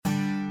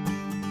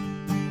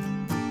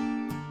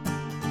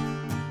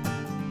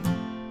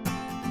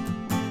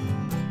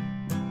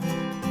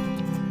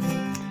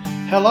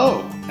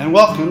Hello, and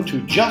welcome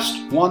to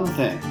Just One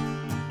Thing.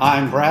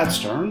 I'm Brad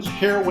Stearns,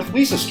 here with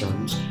Lisa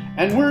Stearns,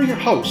 and we're your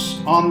hosts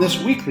on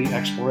this weekly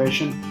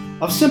exploration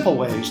of simple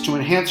ways to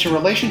enhance your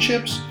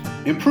relationships,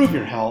 improve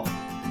your health,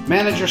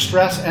 manage your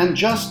stress, and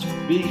just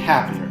be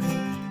happier.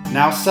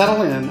 Now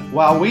settle in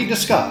while we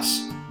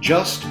discuss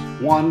Just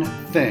One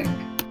Thing.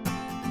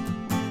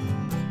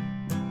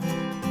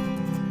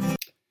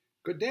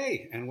 Good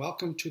day, and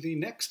welcome to the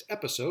next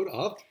episode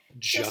of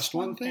Just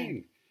One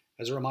Thing.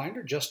 As a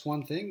reminder, Just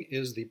One Thing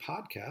is the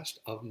podcast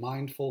of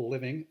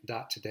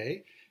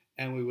mindfulliving.today,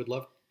 and we would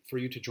love for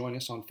you to join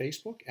us on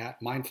Facebook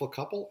at Mindful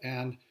Couple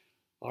and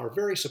our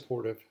very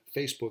supportive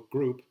Facebook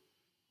group,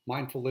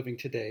 Mindful Living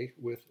Today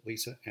with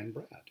Lisa and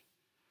Brad.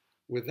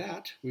 With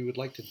that, we would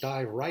like to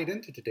dive right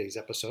into today's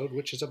episode,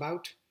 which is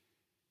about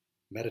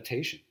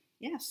meditation.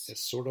 Yes.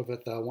 It's sort of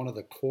at one of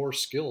the core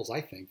skills,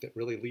 I think, that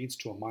really leads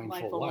to a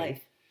mindful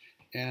life.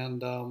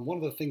 And one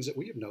of the things that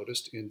we have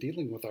noticed in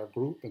dealing with our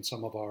group and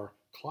some of our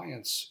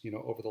clients,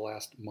 over the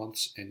last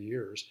months and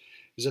years,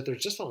 is that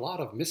there's just a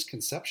lot of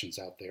misconceptions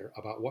out there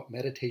about what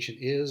meditation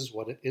is,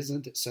 what it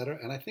isn't, etc.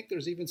 And I think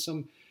there's even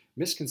some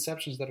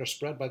misconceptions that are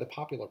spread by the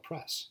popular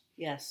press.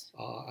 Yes.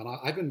 And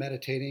I've been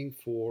meditating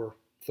for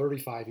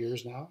 35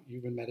 years now.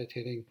 You've been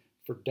meditating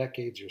for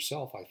decades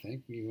yourself, I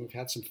think. You've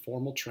had some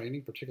formal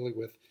training, particularly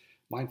with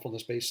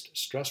mindfulness-based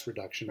stress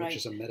reduction, Right. which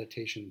is a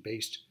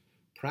meditation-based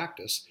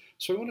practice.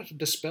 So I wanted to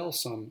dispel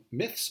some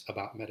myths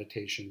about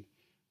meditation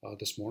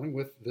this morning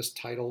with this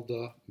titled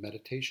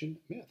Meditation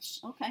Myths.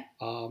 Okay.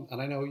 And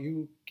I know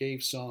you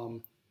gave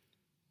some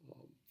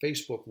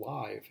Facebook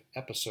Live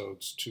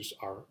episodes to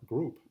our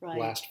group Right.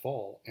 last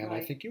fall, and I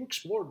Right. think you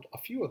explored a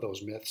few of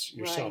those myths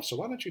yourself. Right. So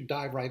why don't you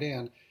dive right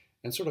in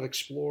and sort of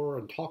explore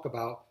and talk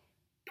about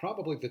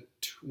probably the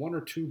one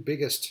or two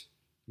biggest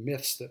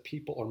myths that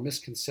people, or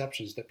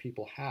misconceptions that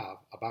people have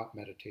about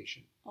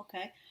meditation.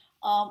 Okay.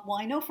 Well,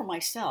 I know for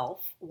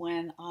myself,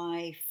 when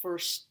I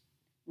first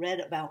read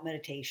about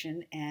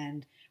meditation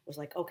and was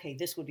like, okay,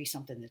 this would be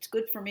something that's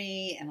good for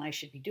me and I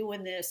should be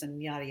doing this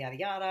and yada, yada,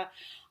 yada.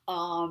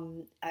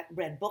 I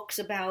read books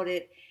about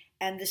it,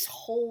 and this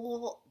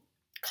whole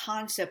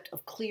concept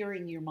of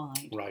clearing your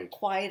mind, Right.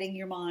 quieting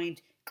your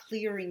mind,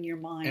 clearing your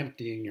mind,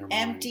 Emptying your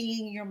mind.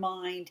 emptying your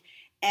mind.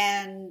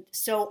 And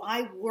so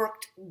I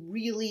worked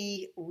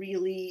really,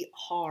 really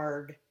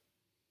hard.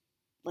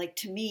 Like,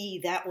 to me,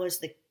 that was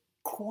the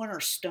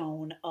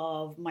cornerstone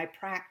of my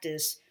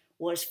practice,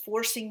 was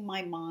forcing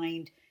my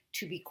mind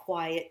to be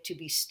quiet, to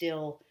be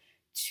still,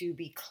 to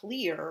be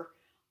clear.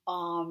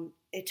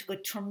 It took a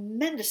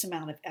tremendous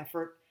amount of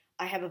effort.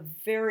 I have a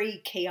very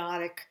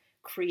chaotic,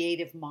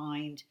 creative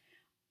mind.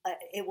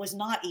 It was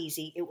not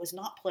easy. It was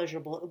not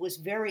pleasurable. It was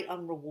very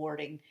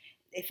unrewarding.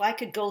 If I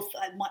could go,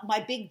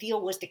 my big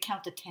deal was to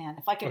count to 10.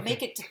 If I could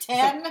make it to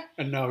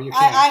 10, No, you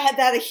can't. I had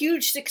that a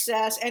huge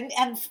success, and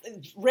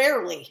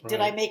rarely did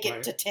I Right, make it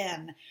right. to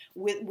 10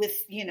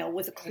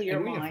 with a clear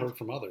and we mind. have heard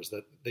from others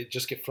that they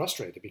just get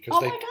frustrated because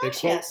Oh they, my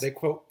gosh, they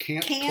quote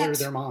can't clear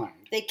their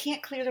mind. They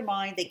can't clear their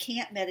mind. They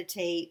can't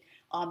meditate.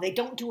 They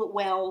don't do it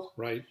well.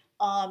 Right.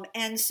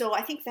 And so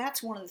I think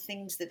that's one of the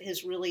things that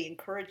has really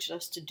encouraged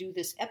us to do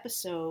this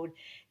episode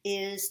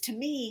is, to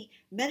me,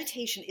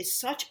 meditation is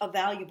such a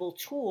valuable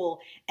tool,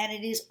 and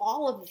it is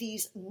all of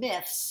these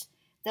myths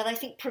that I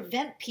think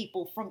prevent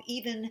people from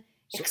even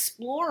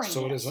exploring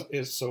So it. it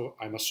is. So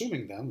I'm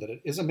assuming then that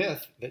it is a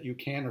myth that you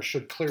can or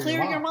should clear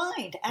Clear your your mind.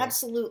 mind.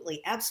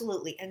 Absolutely.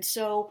 Absolutely. And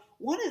so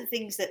one of the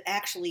things that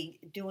actually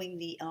doing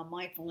the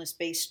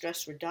mindfulness-based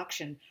stress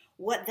reduction,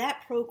 what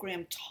that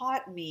program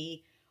taught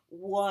me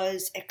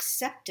was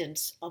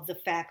acceptance of the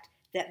fact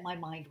that my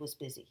mind was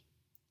busy.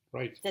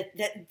 Right. That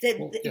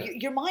Well, yeah.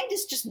 your mind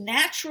is just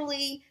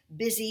naturally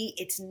busy.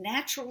 It's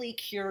naturally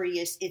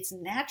curious. It's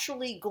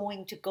naturally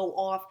going to go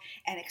off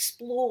and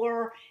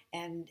explore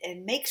and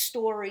make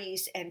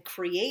stories and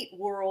create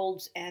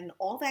worlds and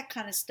all that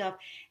kind of stuff.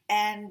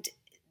 And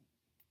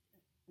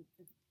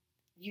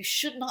you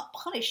should not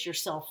punish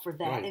yourself for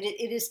that. Right.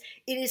 It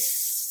is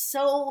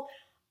so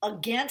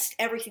against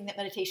everything that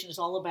meditation is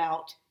all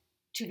about,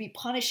 to be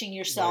punishing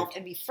yourself Right.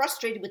 and be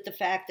frustrated with the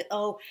fact that,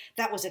 oh,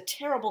 that was a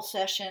terrible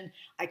session.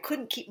 I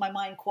couldn't keep my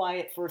mind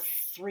quiet for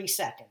 3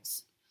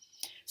 seconds.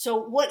 So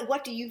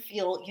what do you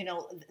feel,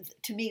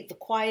 to me, the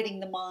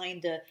quieting the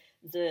mind,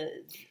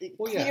 the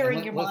Well, yeah, clearing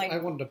and your I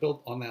mind, wanted to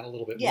build on that a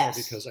little bit Yes.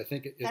 more, because I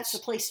think that's it's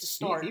the place to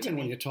start. even to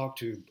when me. you talk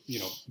to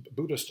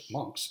Buddhist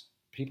monks,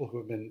 people who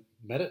have been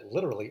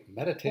literally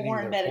meditating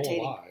Born their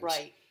meditating, whole lives,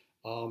 right?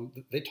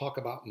 They talk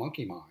about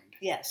monkey mind.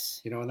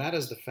 Yes. And that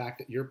is the fact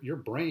that your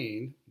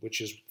brain,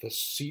 which is the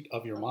seat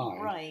of your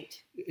mind, Right.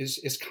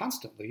 is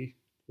constantly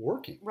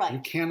working. Right. You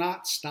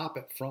cannot stop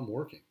it from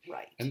working.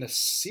 Right. And the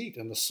seat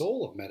and the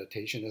soul of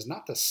meditation is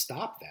not to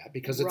stop that,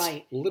 because it's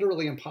Right.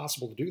 literally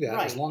impossible to do that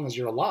Right. as long as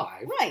you're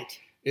alive. Right.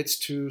 It's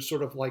to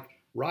sort of like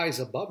rise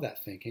above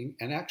that thinking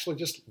and actually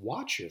just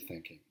watch your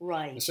thinking.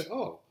 Right. And say,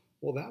 oh,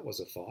 well, that was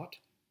a thought.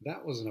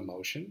 That was an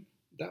emotion.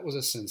 that was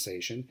a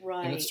sensation.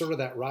 Right. And it's sort of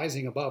that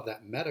rising above,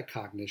 that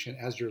metacognition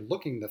as you're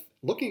looking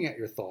at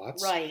your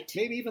thoughts. Right.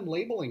 Maybe even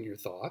labeling your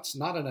thoughts,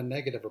 not in a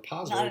negative or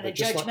positive Not in a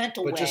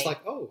judgmental way. But just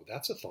like, oh,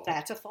 that's a thought.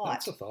 That's a thought.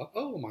 That's a thought.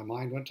 Oh, my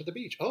mind went to the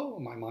beach. Oh,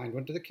 my mind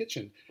went to the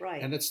kitchen.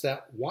 Right. And it's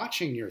that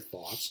watching your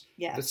thoughts.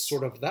 Yes.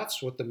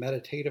 That's what the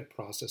meditative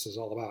process is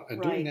all about.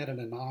 And doing that in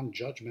a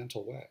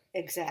non-judgmental way.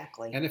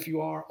 Exactly. And if you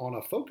are on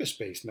a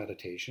focus-based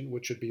meditation,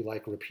 which would be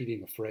like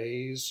repeating a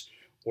phrase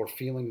or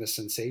feeling the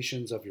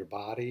sensations of your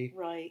body.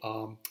 Right.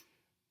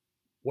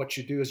 What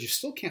you do is you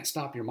still can't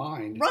stop your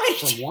mind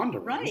from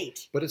wandering. Right.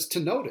 But it's to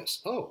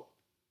notice,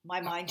 my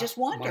mind just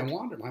wandered.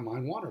 My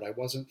mind wandered. I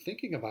wasn't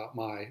thinking about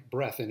my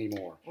breath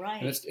anymore.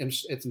 Right. And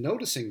it's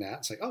noticing that.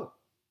 It's like,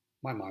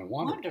 my mind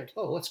wandered.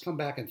 Oh, let's come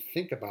back and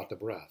think about the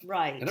breath.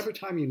 Right. And every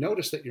time you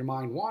notice that your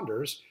mind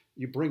wanders,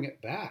 you bring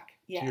it back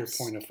yes. to your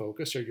point of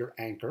focus or your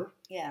anchor.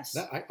 Yes.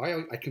 That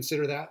I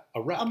consider that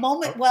a rep. A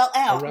moment.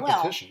 A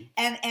repetition.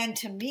 And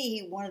to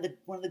me, one of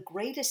the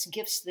greatest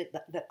gifts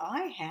that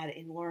I had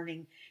in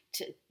learning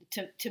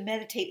to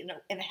meditate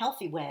in a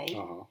healthy way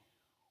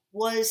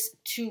was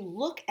to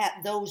look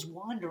at those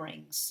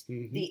wanderings,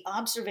 mm-hmm. the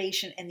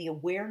observation and the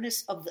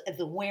awareness of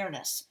the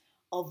awareness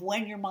of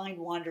when your mind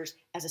wanders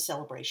as a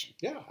celebration.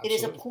 Yeah, absolutely. It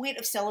is a point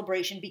of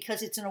celebration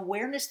because it's an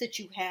awareness that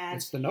you had.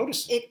 It's the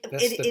noticing.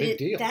 That's the big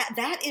deal.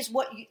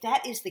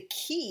 That is the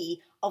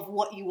key of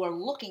what you are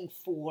looking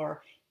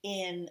for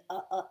in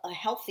a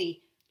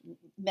healthy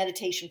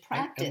meditation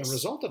practice. And the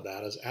result of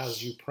that is,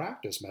 as you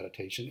practice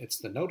meditation, it's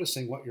the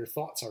noticing what your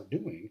thoughts are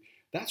doing.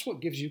 That's what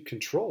gives you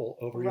control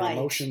over your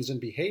emotions and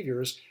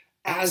behaviors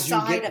as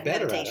you get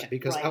better at it.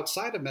 Because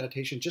outside of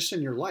meditation, just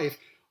in your life,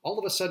 all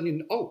of a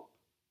sudden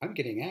I'm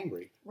getting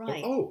angry.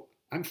 Right. Or,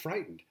 I'm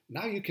frightened.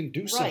 Now you can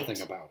do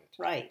something about it.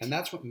 Right. And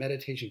that's what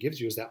meditation gives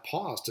you, is that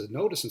pause to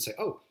notice and say,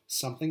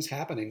 something's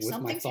happening with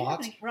my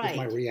thoughts, with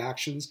my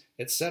reactions,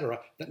 etc.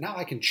 That now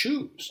I can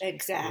choose.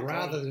 Exactly.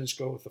 Rather than just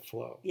go with the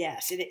flow.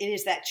 Yes, it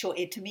is that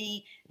choice. To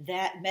me,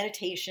 that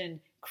meditation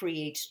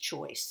creates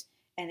choice.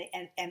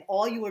 And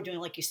all you are doing,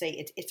 like you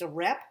say, it's a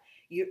rep.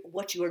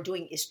 What you are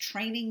doing is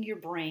training your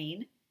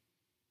brain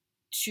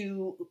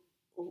to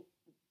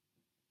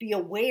be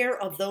aware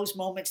of those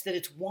moments that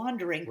it's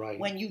wandering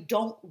when you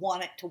don't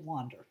want it to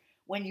wander,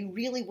 when you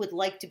really would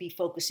like to be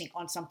focusing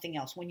on something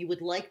else, when you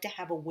would like to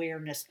have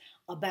awareness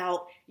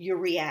about your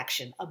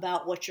reaction,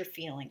 about what you're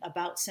feeling,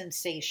 about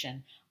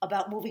sensation,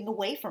 about moving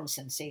away from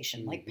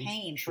sensation, like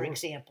pain, for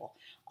example.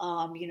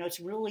 It's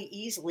really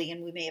easily,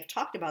 and we may have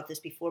talked about this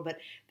before, but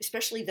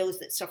especially those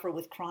that suffer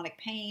with chronic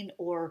pain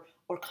or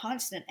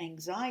constant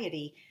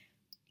anxiety,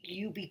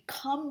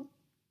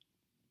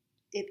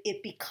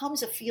 it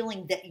becomes a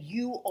feeling that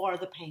you are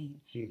the pain.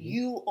 Mm-hmm.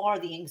 You are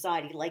the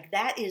anxiety. Like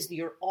that is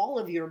all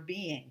of your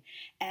being.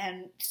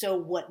 And so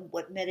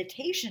what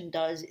meditation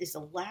does is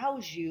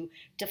allows you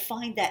to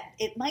find that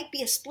it might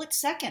be a split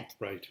second.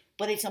 Right.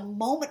 But it's a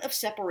moment of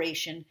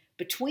separation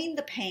between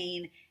the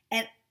pain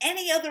and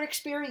any other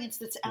experience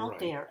that's out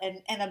there.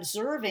 And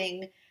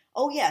observing,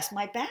 yes,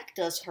 my back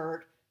does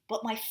hurt,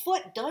 but my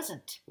foot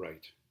doesn't.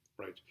 Right.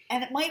 Right.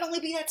 And it might only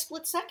be that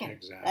split second.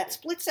 Exactly. That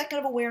split second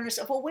of awareness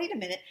of, wait a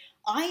minute,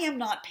 I am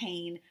not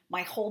pain.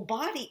 My whole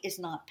body is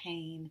not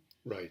pain.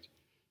 Right.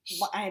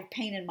 I have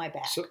pain in my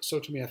back. So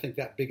to me, I think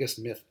that biggest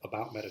myth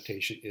about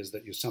meditation is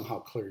that you somehow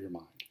clear your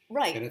mind.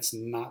 Right. And it's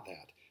not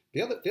that.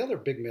 The other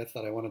big myth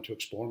that I wanted to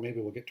explore,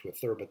 maybe we'll get to a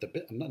third, but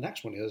the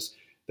next one is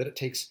that it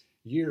takes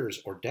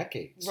years or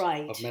decades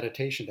of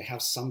meditation to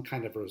have some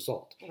kind of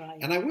result. Right.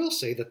 And I will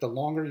say that the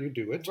longer you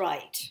do it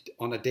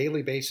on a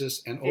daily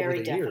basis and over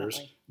the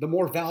years, the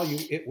more value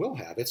it will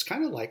have. It's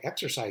kind of like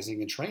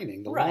exercising and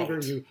training. The longer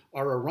you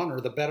are a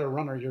runner, the better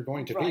runner you're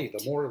going to be.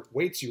 The more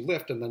weights you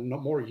lift and the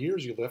more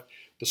years you lift,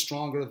 the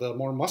stronger, the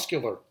more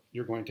muscular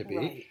you're going to be.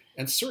 Right.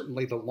 And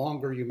certainly the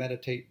longer you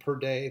meditate per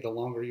day, the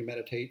longer you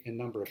meditate in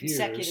number of years,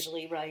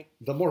 consecutively,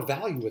 the more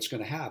value it's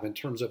going to have in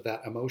terms of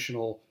that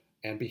emotional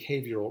and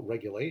behavioral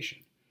regulation.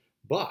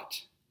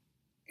 But,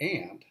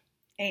 and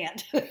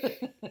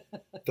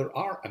there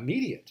are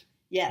immediate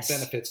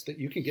benefits that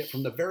you can get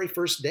from the very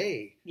first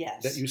day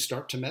that you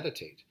start to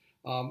meditate.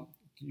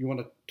 You want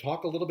to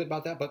talk a little bit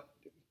about that?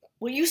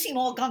 Well, you seem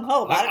all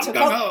gung-ho about it, so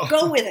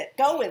go with it.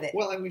 Go with it.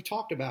 Well, and we've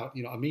talked about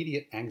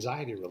immediate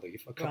anxiety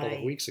relief a couple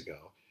of weeks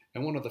ago.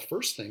 And one of the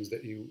first things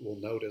that you will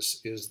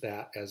notice is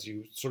that as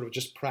you sort of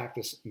just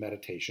practice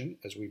meditation,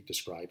 as we've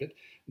described it,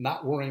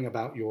 not worrying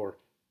about your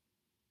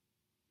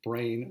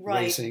brain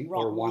racing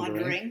or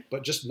wandering,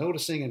 but just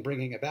noticing and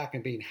bringing it back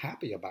and being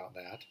happy about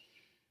that,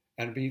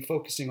 and be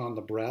focusing on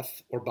the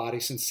breath or body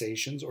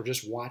sensations or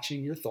just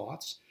watching your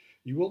thoughts,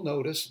 you will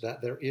notice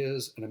that there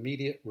is an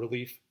immediate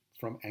relief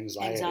from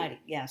anxiety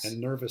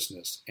and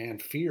nervousness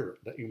and fear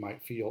that you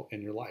might feel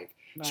in your life.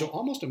 Right. So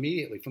almost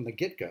immediately from the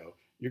get-go,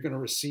 you're going to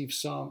receive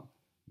some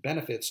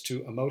benefits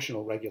to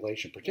emotional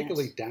regulation,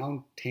 particularly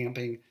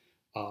down-tamping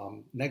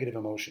negative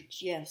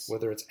emotions,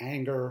 whether it's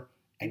anger,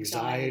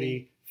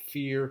 anxiety,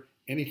 fear,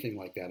 anything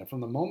like that. And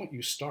from the moment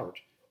you start,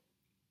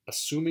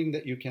 assuming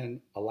that you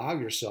can allow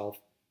yourself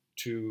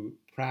to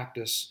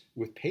practice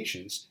with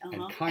patience and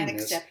And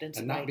kindness acceptance,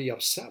 and not be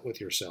upset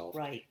with yourself,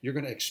 Right. you're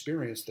going to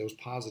experience those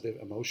positive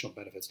emotional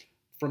benefits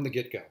from the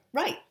get-go.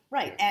 Right.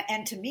 Yeah.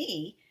 And to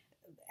me,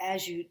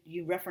 as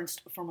you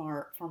referenced from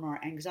our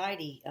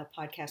anxiety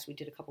podcast we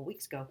did a couple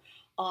weeks ago,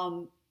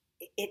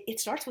 it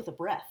starts with a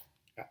breath.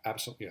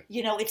 Absolutely. Yeah.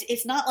 You know,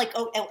 it's not like,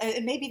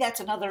 and maybe that's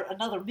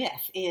another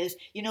myth is,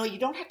 you know, you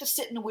don't have to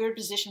sit in a weird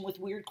position with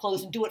weird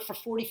clothes and do it for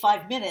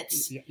 45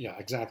 minutes. Yeah,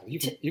 exactly.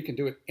 You can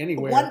do it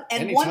anywhere,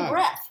 anytime. One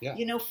breath. Yeah.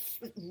 You know,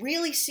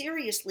 really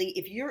seriously,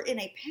 if you're in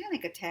a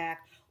panic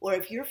attack or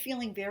if you're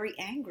feeling very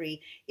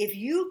angry, if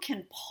you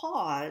can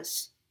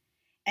pause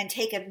and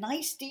take a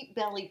nice deep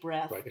belly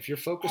breath. Right. If you're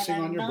focusing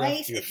on your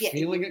breath, you're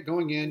feeling it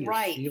going in, you're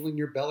feeling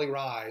your belly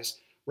rise.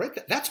 Right.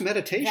 That's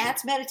meditation.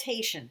 That's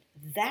meditation.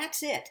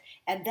 That's it.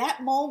 And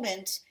that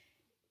moment,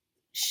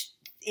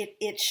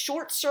 it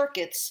short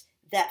circuits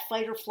that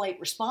fight or flight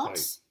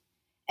response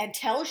and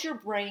tells your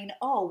brain,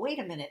 oh, wait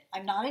a minute,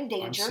 I'm not in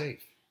danger. I'm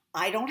safe.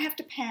 I don't have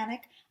to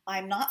panic.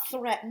 I'm not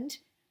threatened.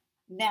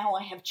 Now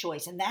I have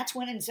choice. And that's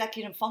when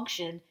executive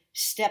function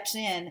steps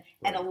in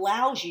and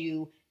allows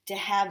you to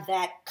have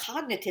that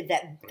cognitive,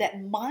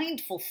 that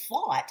mindful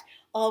thought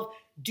of,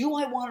 do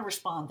I want to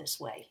respond this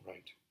way?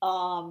 Right.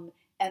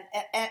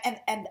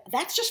 And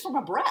that's just from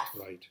a breath.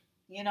 Right.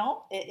 You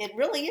know, it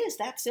really is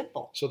that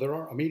simple. So there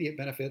are immediate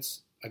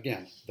benefits.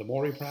 Again, the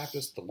more you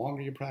practice, the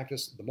longer you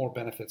practice, the more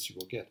benefits you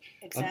will get.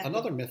 Exactly.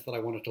 Another myth that I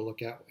wanted to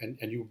look at, and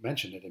you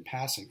mentioned it in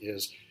passing,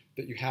 is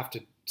that you have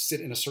to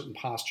sit in a certain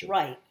posture.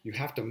 Right. You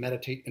have to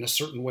meditate in a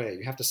certain way.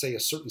 You have to say a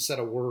certain set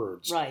of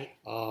words. Right.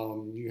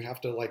 You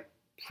have to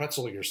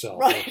pretzel yourself.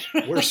 Right.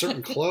 Or wear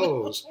certain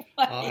clothes.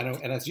 Right.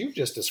 And as you've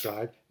just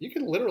described, you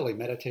can literally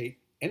meditate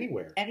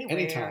anywhere,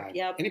 anytime,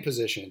 any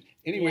position,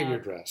 any way you're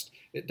dressed.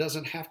 It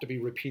doesn't have to be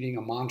repeating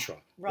a mantra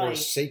or a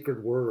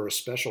sacred word or a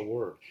special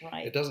word.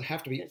 Right. It doesn't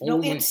have to be There's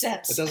only no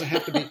incense. It doesn't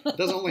have to be. It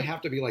doesn't only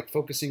have to be like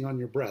focusing on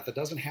your breath. It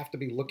doesn't have to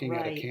be looking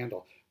at a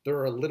candle.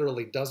 There are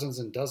literally dozens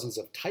and dozens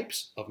of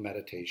types of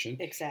meditation.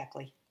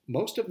 Exactly.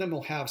 Most of them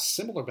will have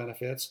similar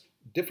benefits.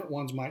 Different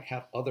ones might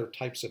have other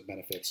types of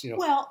benefits. You know.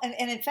 Well, and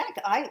in fact,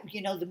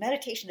 the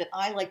meditation that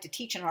I like to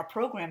teach in our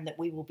program that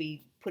we will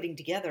be putting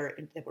together,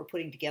 that we're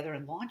putting together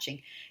and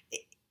launching,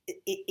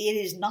 it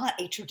is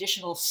not a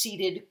traditional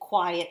seated,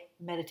 quiet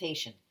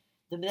meditation.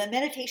 The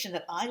meditation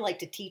that I like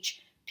to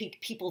teach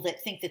people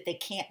that think that they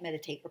can't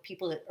meditate or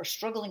people that are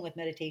struggling with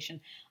meditation,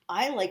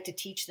 I like to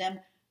teach them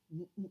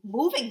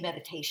moving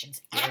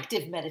meditations,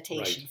 active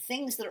meditation,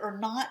 things that are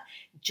not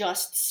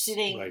just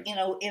sitting,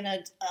 in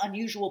an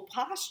unusual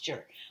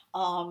posture.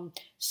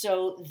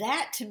 So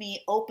that to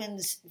me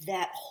opens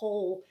that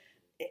whole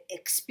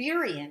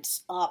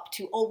experience up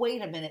to, oh,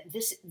 wait a minute,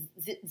 this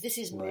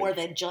is more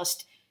than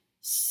just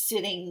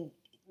sitting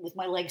with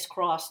my legs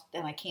crossed,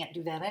 and I can't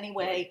do that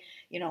anyway.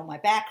 You know, my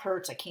back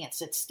hurts, I can't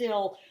sit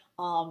still.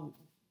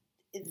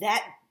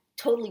 That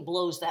totally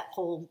blows that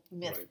whole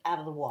myth out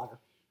of the water.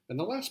 And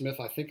the last myth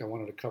I think I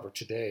wanted to cover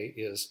today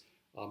is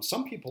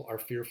some people are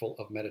fearful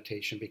of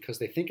meditation because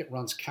they think it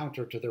runs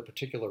counter to their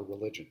particular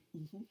religion.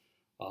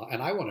 Mm-hmm.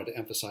 And I wanted to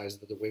emphasize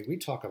that the way we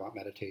talk about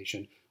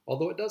meditation,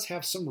 although it does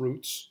have some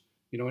roots,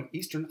 in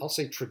Eastern, I'll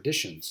say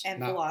traditions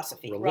and not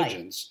philosophy,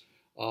 religions,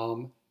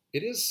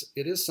 it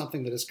is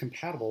something that is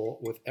compatible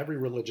with every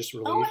religious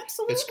belief. Oh,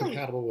 absolutely. It's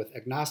compatible with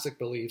agnostic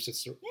beliefs.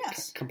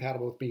 It's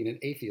compatible with being an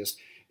atheist.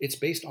 It's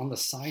based on the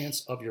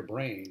science of your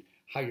brain,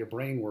 how your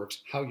brain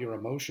works, how your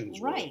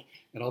emotions work.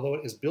 And although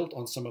it is built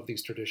on some of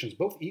these traditions,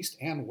 both East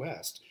and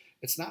West,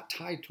 it's not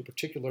tied to a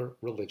particular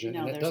religion,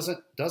 and it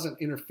doesn't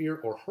interfere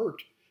or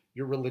hurt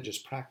your religious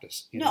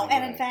practice.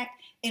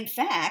 In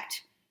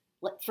fact,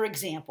 for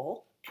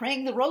example,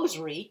 praying the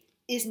rosary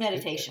is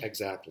meditation.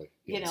 Exactly.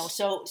 Yes.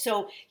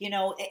 So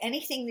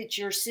anything that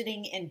you're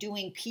sitting and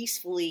doing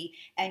peacefully,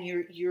 and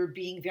you're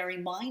being very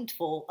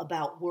mindful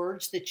about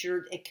words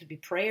it could be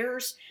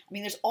prayers. I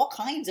mean, there's all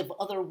kinds of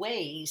other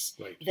ways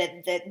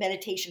that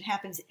meditation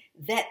happens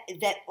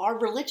that are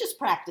religious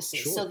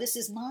practices. Sure. So this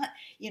is not,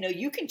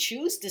 you can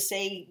choose to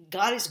say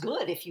God is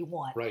good if you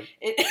want. Right.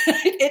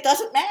 It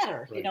doesn't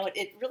matter. Right.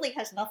 It really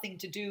has nothing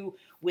to do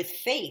with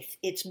faith.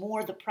 It's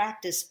more the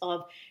practice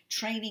of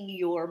training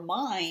your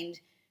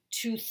mind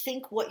to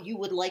think what you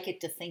would like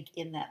it to think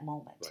in that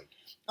moment.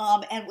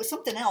 Right. And with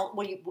something else,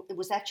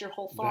 was that your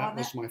whole thought on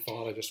that? That was my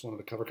thought. I just wanted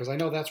to cover, because I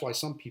know that's why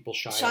some people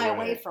shy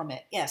away from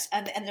it. Yes,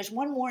 and there's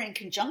one more in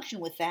conjunction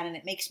with that, and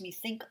it makes me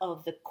think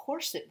of the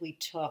course that we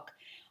took.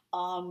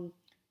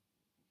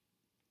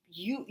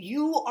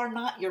 You are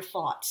not your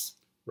thoughts.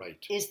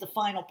 Right. Is the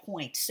final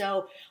point.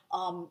 So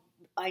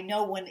I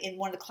know when in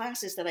one of the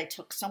classes that I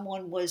took,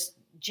 someone was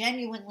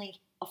genuinely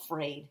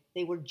afraid.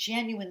 They were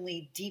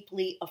genuinely,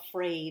 deeply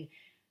afraid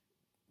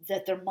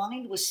that their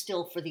mind was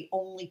still for the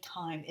only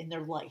time in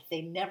their life.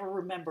 They never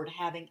remembered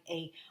having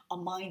a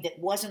mind that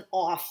wasn't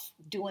off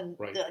doing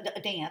a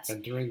dance.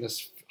 And during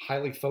this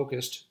highly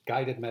focused,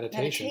 guided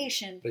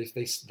meditation.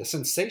 The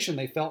sensation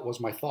they felt was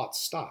my thoughts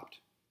stopped.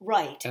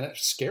 Right. And it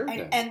scared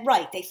them. And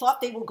they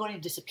thought they were going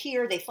to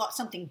disappear. They thought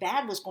something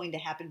bad was going to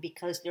happen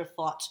because their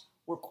thoughts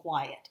were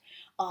quiet,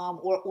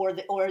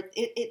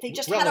 they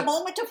just had a Rel-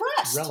 moment of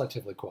rest.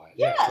 Relatively quiet.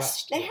 Yes, Yeah,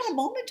 rest, they yes. had a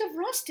moment of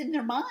rest in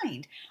their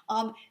mind.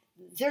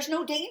 There's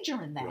no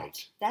danger in that.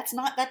 Right.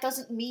 That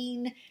doesn't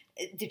mean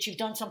that you've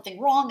done something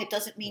wrong. It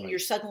doesn't mean Right. you're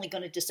suddenly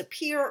going to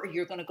disappear, or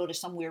you're going to go to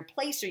some weird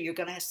place, or you're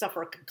going to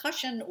suffer a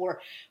concussion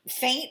or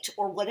faint,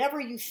 or whatever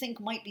you think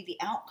might be the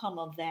outcome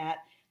of that.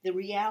 The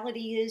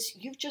reality is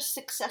you've just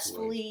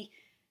successfully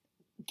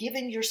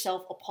given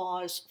yourself a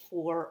pause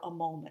for a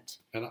moment.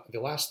 And the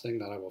last thing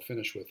that I will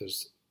finish with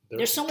is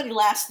There's so many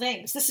last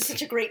things. This is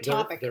such a great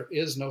topic. There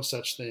is no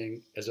such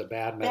thing as a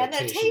bad Bad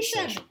meditation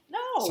session.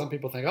 No. Some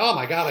people think, oh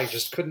my God, I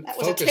just couldn't That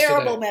was a focus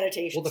terrible today.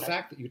 meditation Well, the session.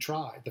 fact that you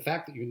tried, the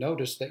fact that you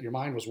noticed that your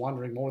mind was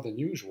wandering more than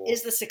usual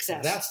is the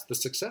success. That's the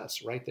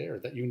success right there,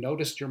 that you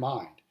noticed your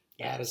mind.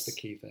 Yes. That is the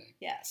key thing.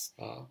 Yes.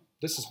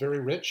 This is very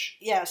rich.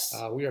 Yes.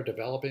 We are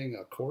developing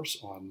a course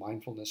on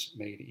mindfulness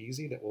made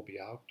easy that will be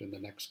out in the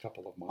next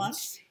couple of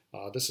months.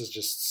 This is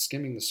just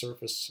skimming the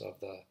surface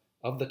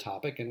of the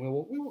topic, and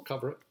we will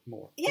cover it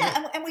more.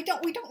 Yeah, and we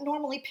don't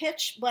normally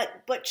pitch,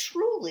 but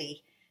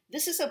truly,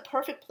 this is a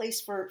perfect place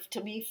for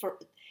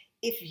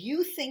if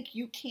you think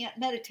you can't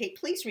meditate,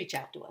 please reach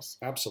out to us.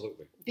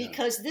 Absolutely.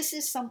 Because this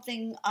is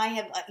something I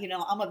have,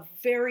 I'm a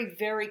very,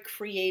 very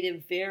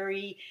creative,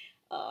 very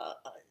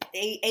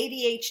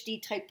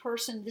ADHD type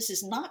person. This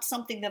is not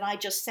something that I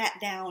just sat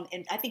down,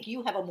 and I think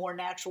you have a more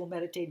natural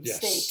meditative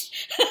state.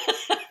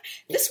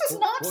 This was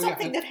not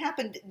something that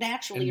happened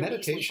naturally. And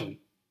meditation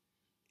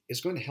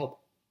is going to help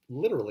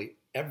literally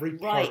every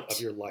part of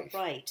your life.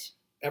 Right.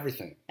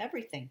 Everything.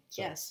 Everything.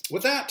 So, yes.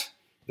 With that,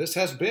 this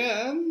has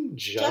been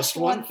Just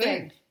One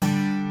Thing.